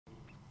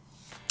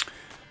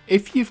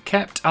If you've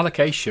kept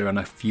alocasia and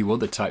a few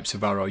other types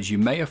of aroids, you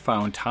may have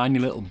found tiny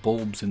little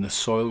bulbs in the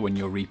soil when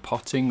you're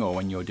repotting or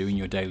when you're doing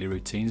your daily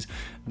routines.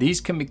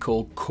 These can be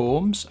called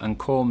corms, and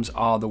corms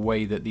are the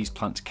way that these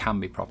plants can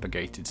be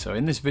propagated. So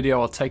in this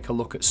video I'll take a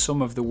look at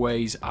some of the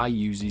ways I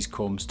use these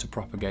corms to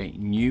propagate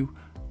new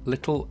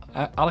little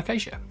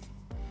alocasia.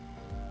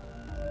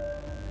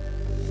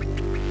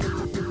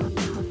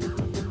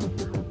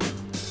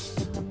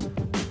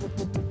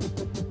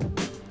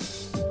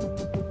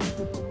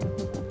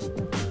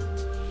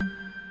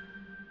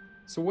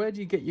 So where do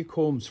you get your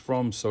corms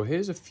from? So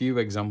here's a few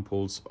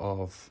examples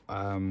of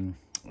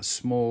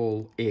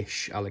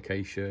small-ish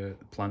alocasia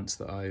plants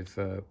that I've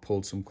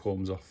pulled some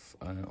corms off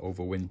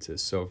over winter.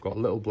 So I've got a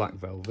little black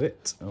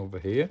velvet over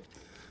here.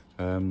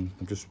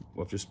 I've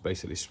just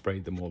basically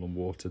sprayed them all and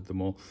watered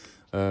them all.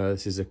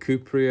 This is a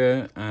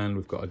cupria, and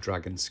we've got a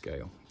dragon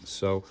scale.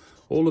 So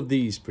all of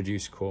these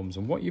produce corms,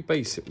 and what you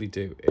basically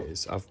do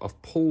is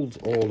I've pulled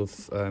all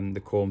of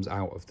the corms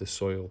out of the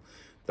soil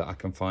that I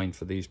can find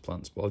for these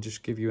plants, but I'll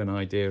just give you an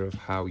idea of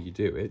how you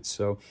do it.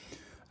 So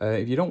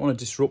if you don't want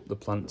to disrupt the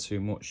plant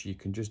too much, you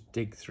can just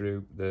dig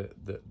through the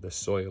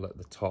soil at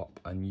the top,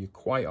 and you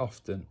quite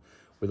often,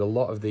 with a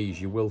lot of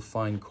these, you will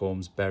find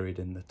corms buried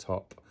in the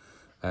top.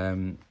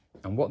 And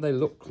what they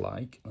look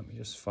like, let me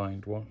just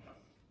find one.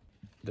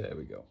 There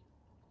we go.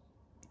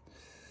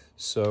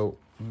 So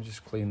let me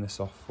just clean this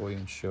off for you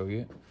and show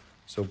you.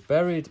 So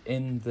buried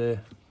in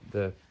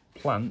the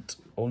plant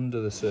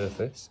under the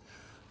surface,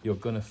 you're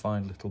going to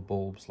find little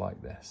bulbs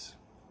like this.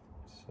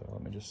 So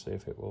let me just see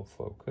if it will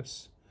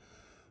focus.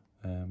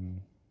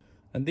 And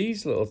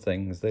these little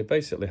things, they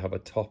basically have a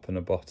top and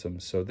a bottom.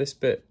 So this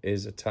bit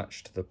is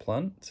attached to the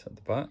plant at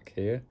the back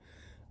here,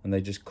 and they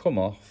just come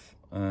off,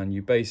 and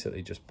you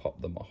basically just pop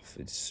them off.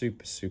 It's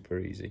super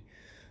easy.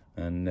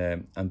 And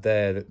they're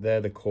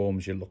the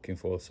corms you're looking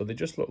for. So they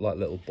just look like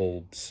little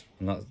bulbs,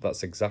 and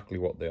that's exactly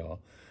what they are.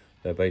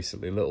 They're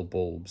basically little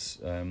bulbs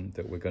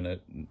that we're going to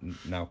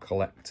now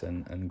collect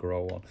and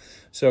grow on.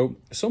 So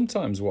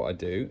sometimes what I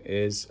do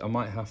is I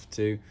might have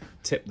to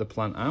tip the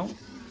plant out,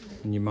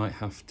 and you might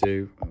have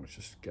to, let's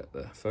just get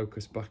the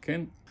focus back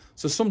in.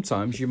 So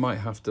sometimes you might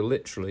have to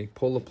literally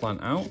pull the plant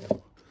out,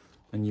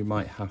 and you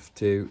might have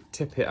to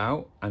tip it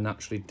out and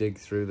actually dig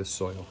through the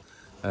soil,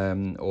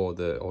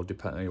 or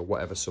depending on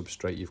whatever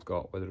substrate you've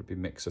got, whether it be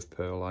mix of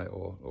perlite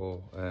or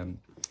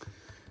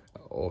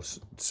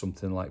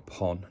something like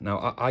pon.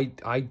 Now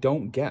I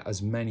don't get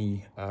as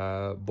many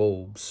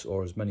bulbs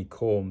or as many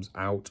corms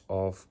out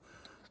of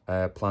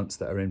plants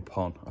that are in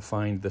pon. I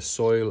find the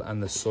soil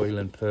and the soil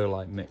and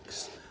perlite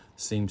mix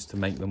seems to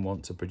make them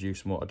want to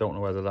produce more. I don't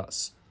know whether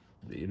that's,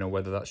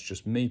 whether that's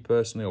just me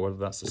personally or whether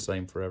that's the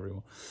same for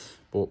everyone.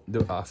 But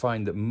I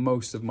find that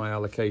most of my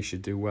alocasia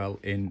do well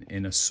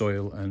in a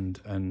soil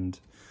and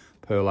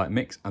perlite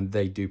mix, and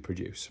they do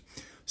produce.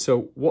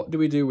 So what do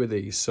we do with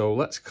these? So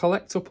let's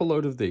collect up a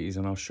load of these,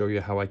 and I'll show you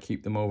how I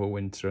keep them over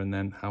winter and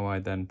then how I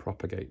then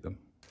propagate them.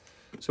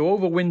 So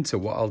over winter,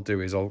 what I'll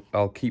do is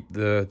I'll keep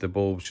the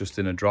bulbs just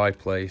in a dry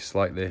place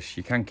like this.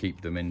 You can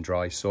keep them in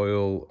dry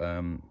soil.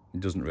 It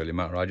doesn't really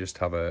matter. I just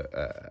have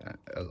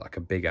like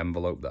a big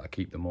envelope that I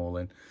keep them all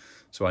in,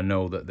 so I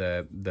know that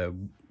they're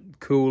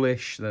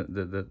coolish. That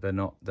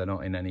they're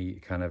not in any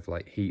kind of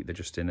like heat. They're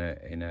just in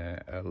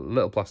a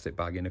little plastic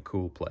bag in a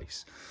cool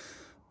place.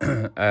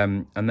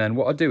 And then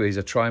what I do is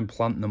I try and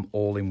plant them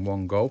all in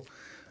one go,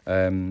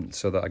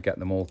 so that I get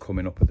them all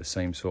coming up at the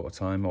same sort of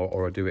time,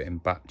 or I do it in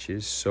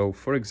batches. So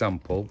for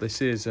example,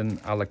 this is an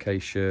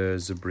Alocasia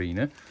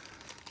zebrina.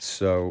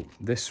 So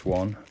this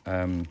one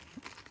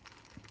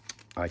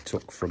I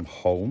took from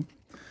home,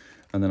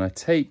 and then I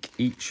take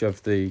each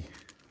of the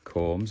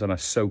corms and I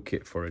soak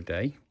it for a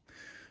day.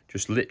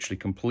 Just literally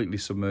completely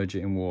submerge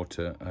it in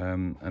water,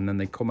 and then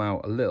they come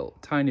out a little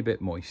tiny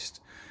bit moist.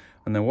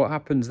 And then what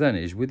happens then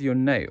is with your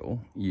nail,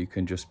 you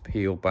can just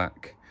peel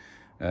back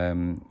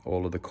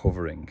all of the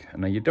covering.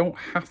 And now you don't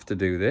have to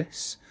do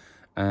this,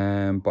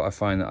 but I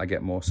find that I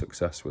get more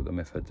success with them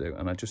if I do.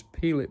 And I just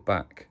peel it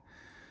back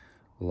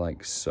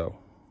like so.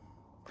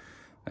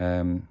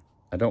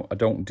 I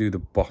don't do the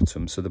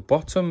bottom. So the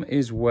bottom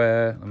is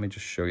where, let me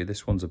just show you,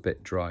 this one's a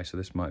bit dry, so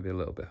this might be a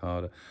little bit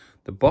harder.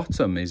 The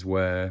bottom is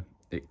where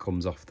it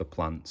comes off the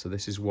plant. So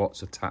this is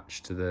what's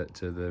attached to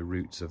the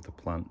roots of the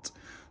plant.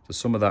 So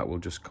some of that will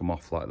just come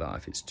off like that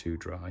if it's too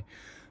dry.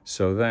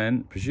 So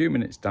then,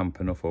 presuming it's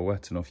damp enough or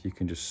wet enough, you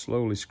can just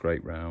slowly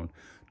scrape round.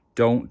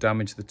 Don't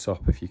damage the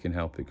top if you can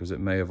help it, because it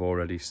may have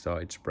already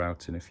started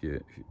sprouting if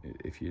you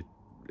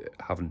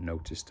haven't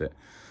noticed it.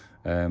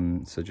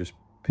 So just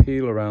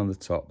peel around the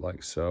top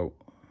like so.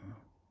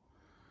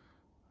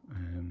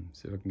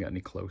 See if I can get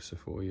any closer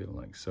for you,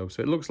 like so.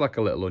 So it looks like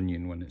a little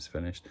onion when it's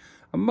finished.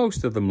 And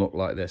most of them look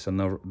like this, and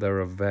there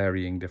are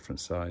varying different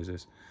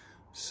sizes.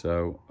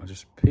 So I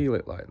just peel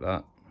it like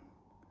that.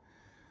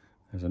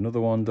 There's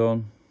another one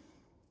done.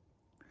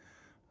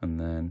 And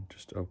then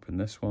just open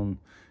this one.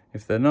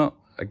 If they're not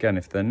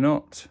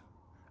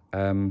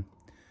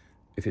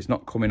if it's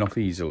not coming off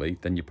easily,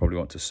 then you probably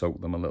want to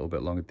soak them a little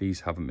bit longer. These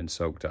haven't been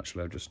soaked,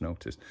 actually, I've just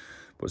noticed.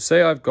 But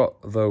say I've got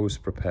those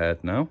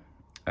prepared now.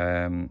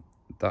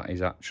 That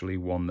is actually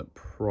one that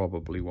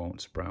probably won't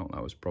sprout.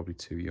 That was probably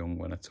too young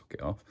when I took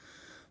it off.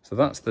 So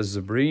that's the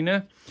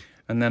Zebrina.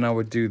 And then I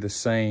would do the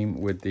same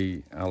with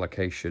the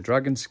Alocasia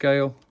dragon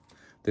scale.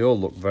 They all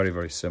look very,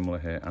 very similar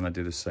here. And I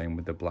do the same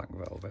with the black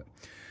velvet.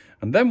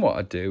 And then what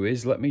I do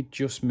is, let me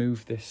just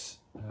move this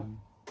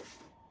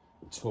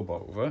tub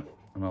over.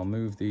 And I'll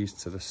move these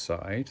to the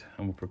side.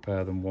 And we'll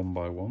prepare them one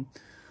by one.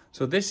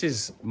 So this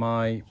is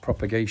my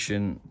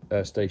propagation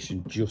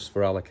station just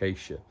for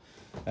Alocasia.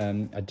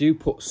 I do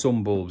put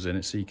some bulbs in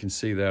it, so you can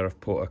see there I've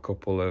put a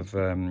couple of,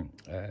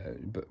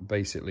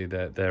 basically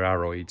they're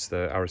Aroids,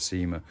 they're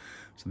Aracema.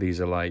 So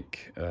these are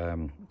like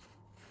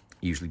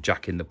usually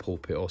Jack in the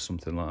Pulpit or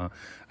something like that.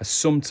 I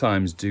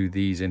sometimes do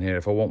these in here.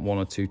 If I want one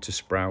or two to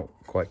sprout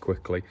quite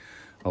quickly,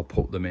 I'll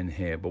put them in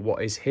here. But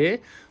what is here,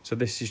 so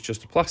this is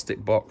just a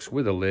plastic box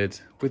with a lid,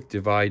 with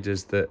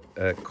dividers that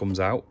comes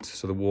out,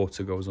 so the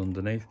water goes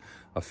underneath.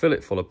 I fill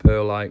it full of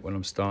perlite when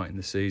I'm starting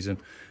the season,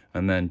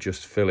 and then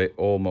just fill it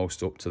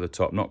almost up to the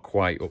top, not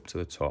quite up to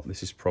the top.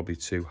 This is probably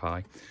too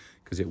high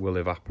because it will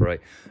evaporate.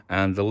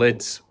 And the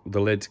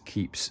lid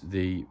keeps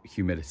the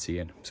humidity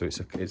in, so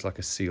it's like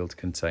a sealed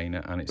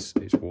container, and it's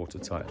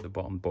watertight at the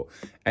bottom. But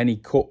any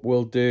cup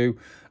will do.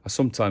 I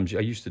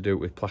used to do it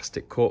with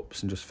plastic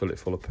cups and just fill it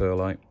full of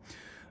perlite.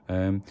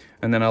 And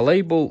then I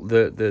label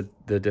the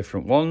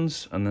different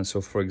ones. And then,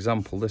 so for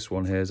example, this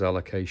one here is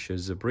Alocasia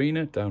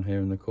Zebrina down here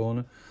in the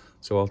corner.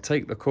 So I'll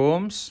take the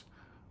corms,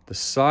 the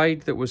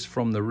side that was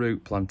from the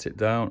root, plant it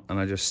down, and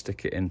I just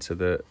stick it into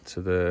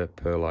the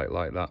perlite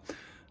like that.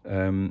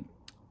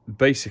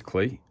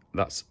 Basically,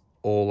 that's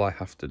all I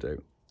have to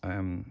do.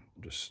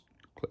 Just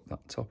clip that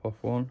top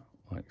off one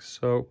like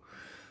so.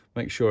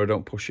 Make sure I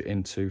don't push it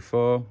in too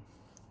far.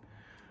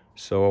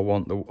 So I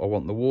want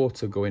the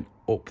water going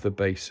up the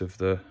base of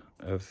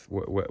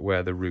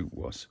where the root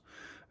was.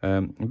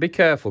 And be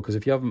careful, because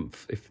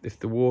if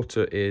the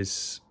water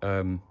is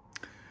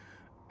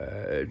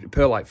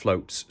perlite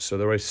floats, so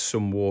there is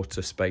some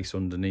water space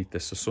underneath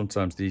this, so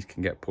sometimes these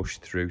can get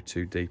pushed through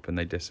too deep and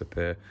they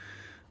disappear.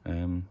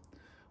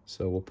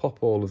 So we'll pop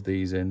all of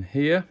these in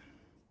here.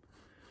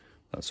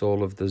 That's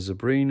all of the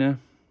Zebrina.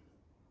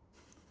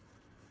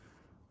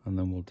 And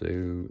then we'll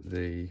do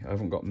I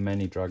haven't got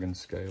many dragon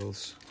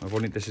scales.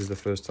 This is the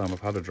first time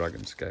I've had a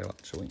dragon scale,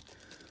 actually.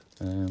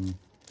 And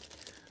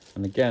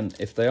again,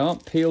 if they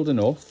aren't peeled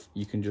enough,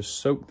 you can just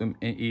soak them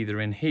either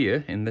in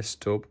here, in this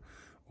tub,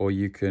 or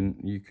you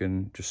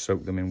can just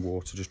soak them in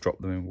water, just drop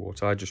them in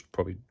water. I just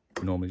probably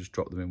normally just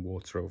drop them in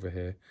water over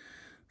here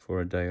for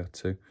a day or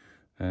two.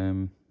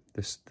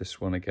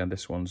 This one, again,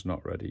 this one's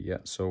not ready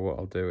yet. So what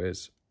I'll do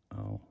is,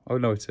 oh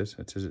no, it's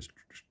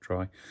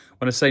dry.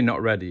 When I say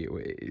not ready,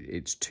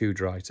 it's too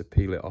dry to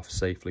peel it off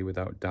safely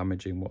without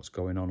damaging what's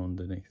going on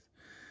underneath.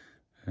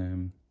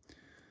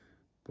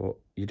 But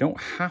you don't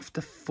have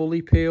to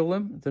fully peel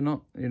them. They're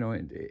not,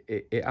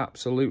 it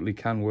absolutely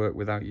can work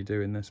without you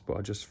doing this, but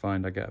I just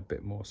find I get a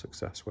bit more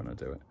success when I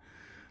do it.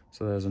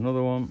 So there's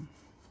another one.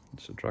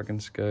 It's a dragon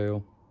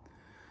scale.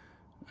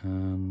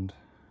 And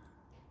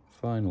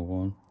final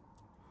one.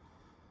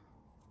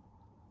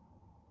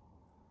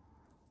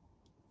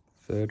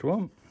 Third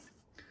one.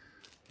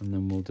 And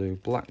then we'll do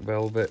black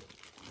velvet.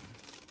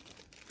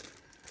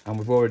 And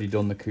we've already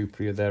done the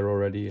cupria there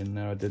already in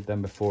there. I did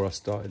them before I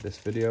started this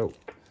video.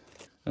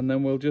 And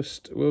then we'll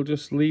just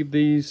leave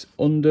these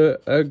under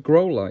a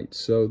grow light.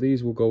 So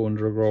these will go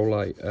under a grow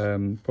light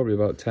probably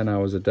about 10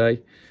 hours a day,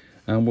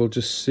 and we'll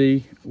just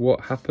see what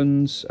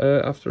happens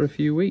after a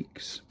few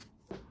weeks.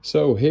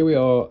 So here we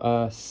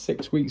are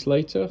 6 weeks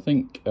later. I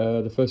think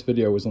the first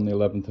video was on the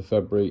 11th of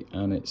February,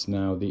 and it's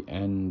now the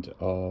end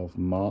of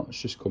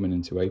March, just coming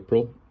into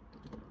April.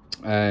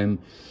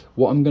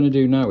 What I'm going to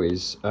do now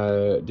is,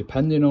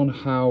 depending on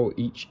how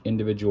each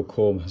individual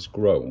corm has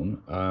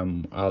grown,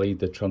 I'll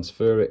either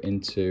transfer it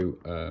into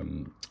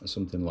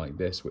something like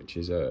this, which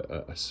is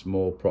a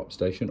small prop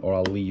station, or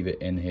I'll leave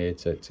it in here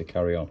to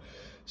carry on.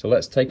 So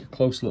let's take a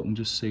close look and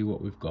just see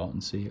what we've got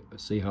and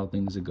see how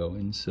things are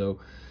going. So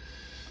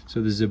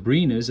the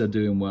Zebrinas are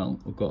doing well.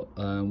 We've got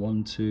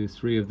 1, 2,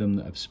 3 of them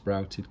that have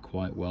sprouted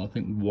quite well. I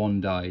think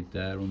one died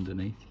there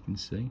underneath, you can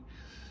see.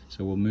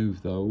 So we'll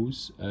move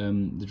those.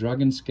 The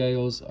dragon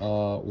scales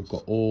we've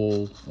got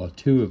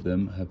 2 of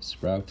them have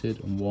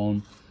sprouted, and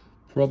one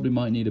probably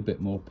might need a bit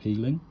more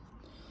peeling.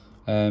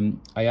 I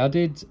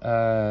added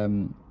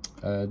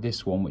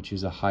this one, which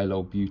is a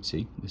high-low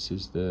beauty. This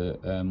is the,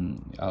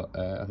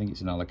 I think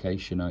it's an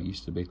Alocasia now, it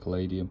used to be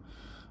Caladium.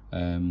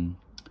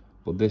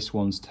 But this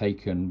one's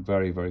taken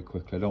very, very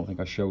quickly. I don't think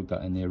I showed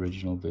that in the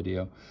original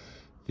video.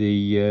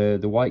 The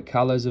white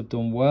callas have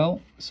done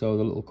well, so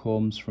the little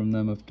corms from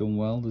them have done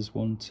well. There's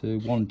one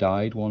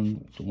died,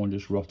 one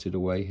just rotted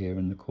away here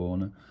in the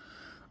corner.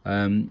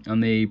 And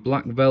the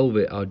black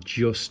velvet are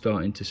just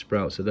starting to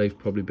sprout, so they've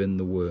probably been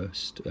the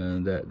worst.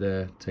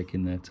 They're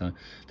taking their time.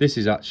 This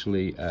is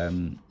actually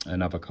an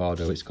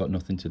avocado. It's got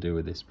nothing to do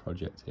with this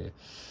project here.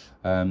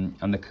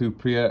 And the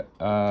cupria,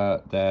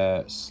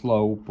 they're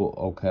slow, but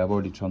okay. I've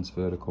already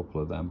transferred a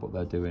couple of them, but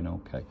they're doing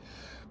okay.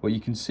 But you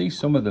can see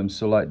some of them.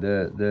 So like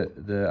the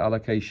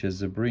Alocasia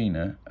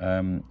zebrina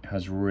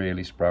has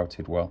really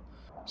sprouted well.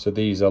 So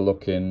these are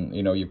looking,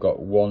 you know, you've got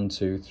 1,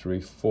 2,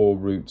 3, 4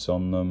 roots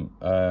on them,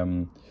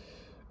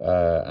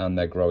 and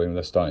they're growing.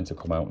 They're starting to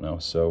come out now.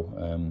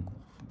 So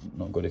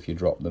not good if you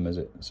drop them, is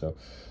it? So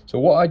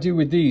what I do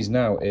with these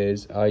now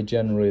is I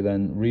generally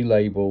then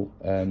relabel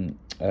an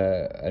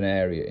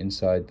area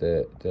inside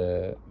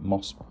the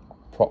moss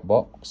prop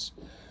box,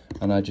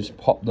 and I just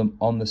pop them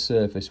on the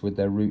surface with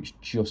their roots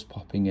just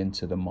popping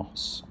into the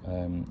moss.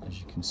 As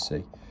you can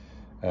see,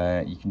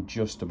 you can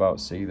just about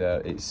see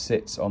there, it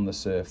sits on the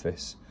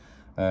surface.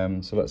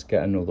 So let's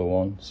get another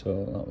one.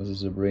 So that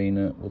was a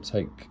zebrina. We'll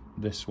take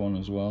this one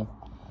as well.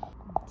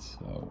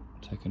 So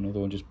take another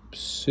one, just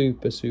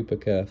super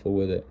careful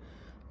with it,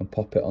 and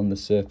pop it on the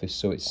surface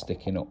so it's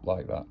sticking up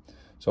like that.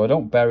 So I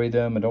don't bury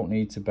them, I don't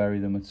need to bury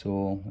them at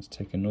all. Let's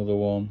take another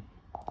one,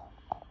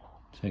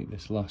 take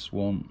this last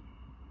one,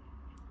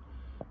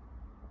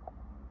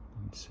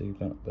 and see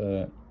that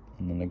there,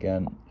 and then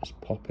again just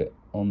pop it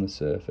on the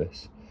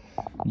surface.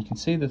 You can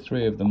see the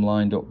 3 of them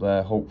lined up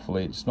there.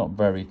 Hopefully it's not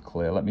very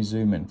clear. Let me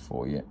zoom in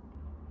for you.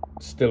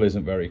 Still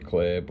isn't very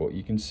clear, but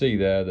you can see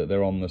there that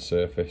they're on the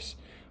surface.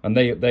 And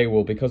they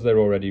will, because they're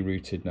already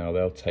rooted now,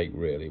 they'll take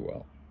really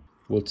well.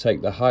 We'll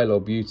take the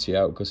Hilo Beauty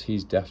out because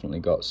he's definitely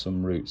got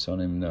some roots on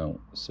him now.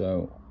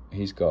 So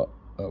he's got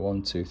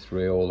 1, 2,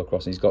 3 all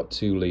across. He's got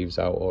 2 leaves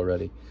out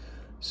already.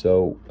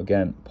 So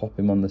again, pop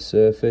him on the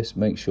surface.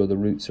 Make sure the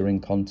roots are in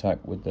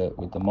contact with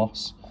the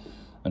moss.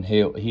 And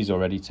he's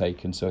already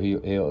taken, so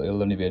he'll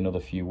only be another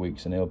few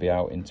weeks, and he'll be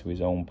out into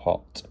his own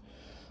pot.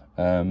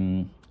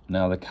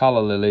 Now the calla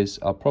lilies,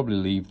 I'll probably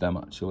leave them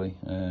actually.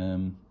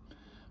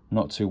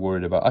 Not too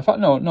worried about. In fact,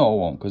 no, I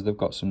won't, because they've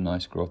got some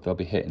nice growth. They'll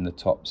be hitting the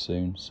top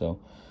soon, so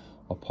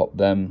I'll pop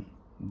them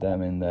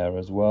in there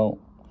as well.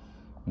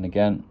 And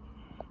again,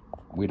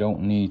 we don't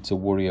need to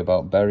worry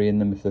about burying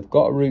them. If they've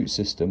got a root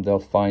system, they'll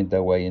find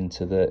their way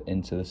into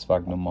the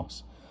sphagnum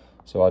moss,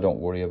 so I don't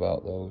worry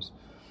about those.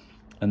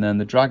 And then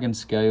the dragon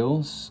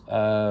scales,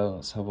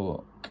 let's have a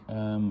look. I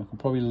can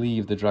probably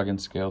leave the dragon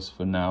scales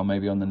for now.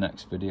 Maybe on the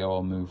next video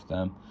I'll move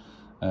them.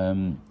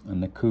 And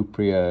the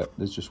cupria,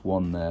 there's just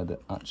one there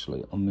that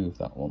actually, I'll move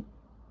that one.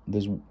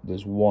 There's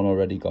one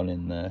already gone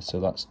in there, so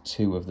that's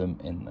 2 of them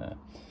in there.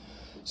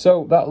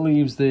 So that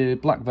leaves the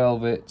black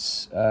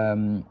velvets.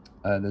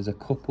 There's a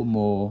couple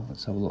more.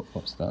 Let's have a look.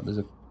 What's that? There's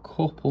a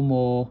couple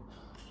more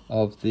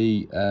of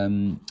the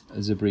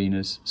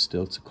zebrinas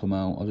still to come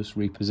out. I'll just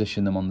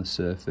reposition them on the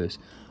surface.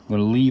 I'm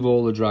going to leave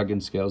all the dragon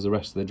scales, the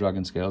rest of the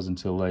dragon scales,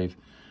 until they've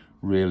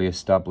really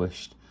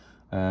established,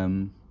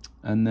 and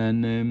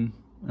then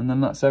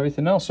that's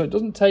everything else. So it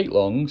doesn't take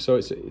long, so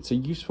it's a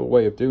useful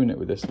way of doing it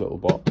with this little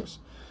box.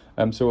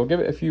 So we'll give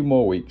it a few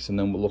more weeks, and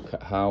then we'll look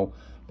at how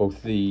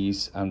both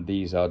these and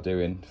these are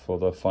doing for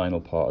the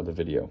final part of the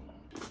video.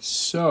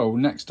 So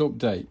next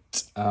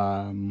update,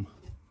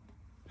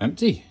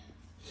 empty.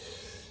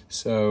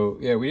 So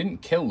yeah, we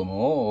didn't kill them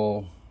all,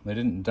 or they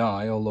didn't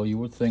die, although you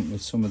would think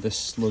with some of this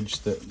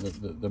sludge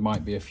that there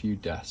might be a few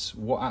deaths.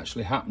 What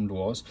actually happened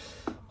was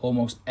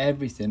almost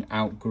everything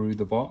outgrew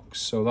the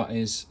box. So that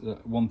is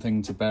one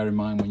thing to bear in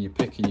mind when you're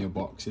picking your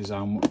box, is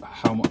how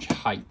much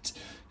height,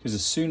 because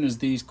as soon as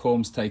these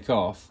corms take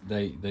off,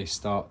 they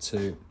start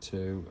to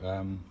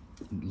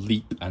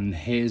leap, and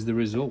here's the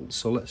result.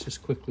 So let's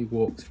just quickly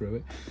walk through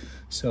it.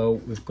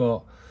 So we've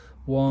got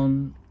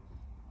 1,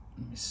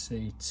 let me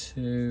see,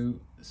 2,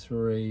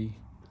 3,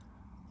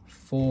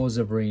 4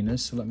 zebrinas.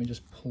 So let me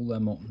just pull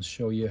them up and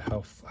show you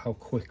how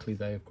quickly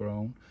they have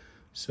grown.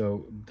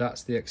 So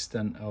that's the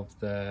extent of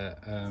their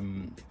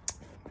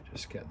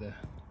just get the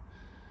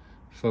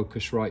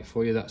focus right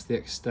for you. That's the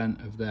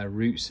extent of their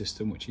root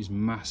system, which is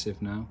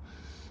massive now,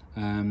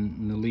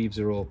 and the leaves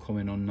are all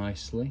coming on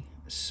nicely.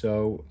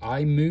 So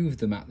I moved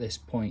them at this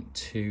point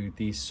to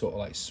these sort of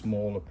like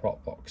smaller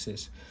prop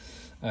boxes,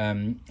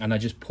 and I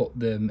just put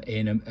them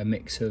in a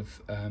mix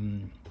of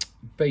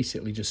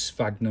basically just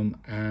sphagnum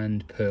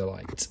and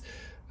perlite.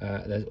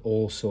 There's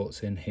all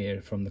sorts in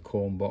here from the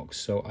corm box,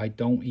 so I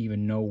don't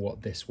even know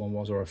what this one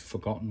was, or I've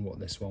forgotten what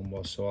this one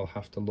was, so I'll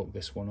have to look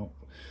this one up.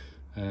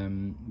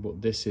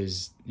 But this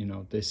is, you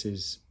know, this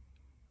is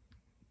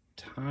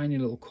tiny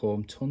little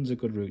corm, tons of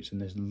good roots,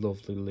 and this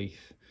lovely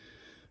leaf.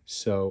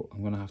 So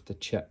I'm gonna have to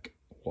check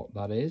what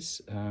that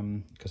is,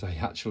 because I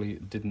actually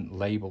didn't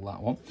label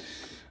that one.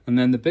 And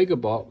then the bigger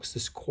box,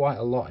 there's quite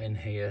a lot in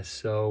here.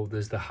 So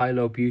there's the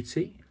Hilo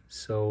Beauty,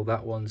 so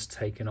that one's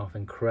taken off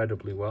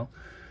incredibly well.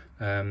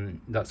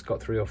 That's got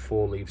 3 or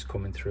 4 leaves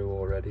coming through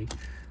already.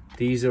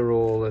 These are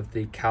all of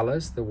the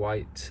callas, the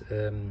white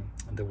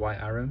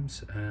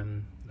arums,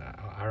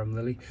 arum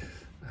lily.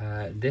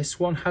 This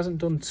one hasn't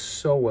done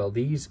so well.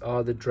 These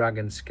are the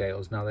dragon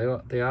scales.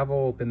 Now they have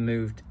all been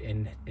moved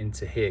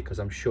into here because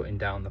I'm shutting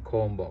down the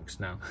corm box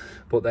now,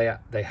 but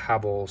they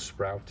have all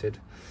sprouted.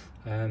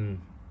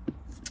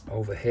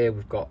 Over here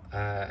we've got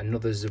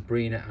another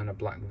zebrina and a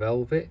black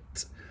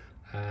velvet.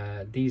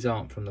 These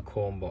aren't from the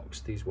corm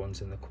box, these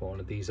ones in the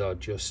corner. These are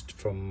just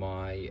from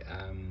my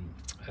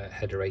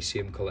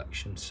Hederaceum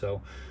collection.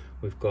 So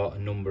we've got a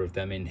number of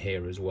them in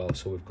here as well.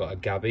 So we've got a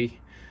Gabby.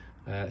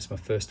 It's my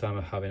first time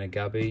of having a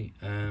Gabby.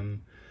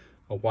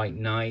 A White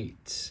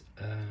Knight.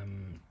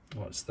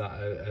 What's that?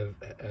 A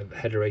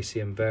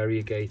Hederaceum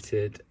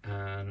variegated,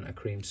 and a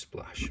Cream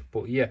Splash.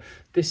 But yeah,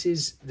 this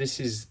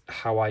is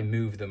how I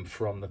move them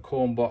from the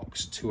corm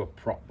box to a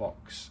prop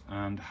box,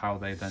 and how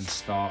they then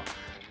start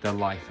their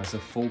life as a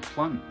full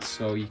plant.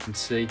 So you can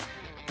see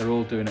they're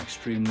all doing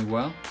extremely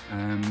well,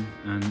 and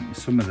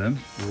some of them,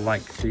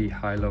 like the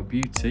Hilo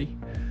Beauty,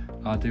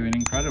 are doing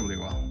incredibly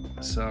well.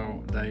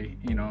 So they,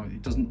 you know,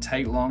 it doesn't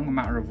take long, a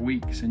matter of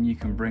weeks, and you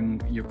can bring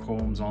your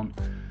corms on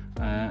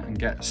and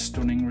get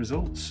stunning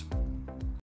results.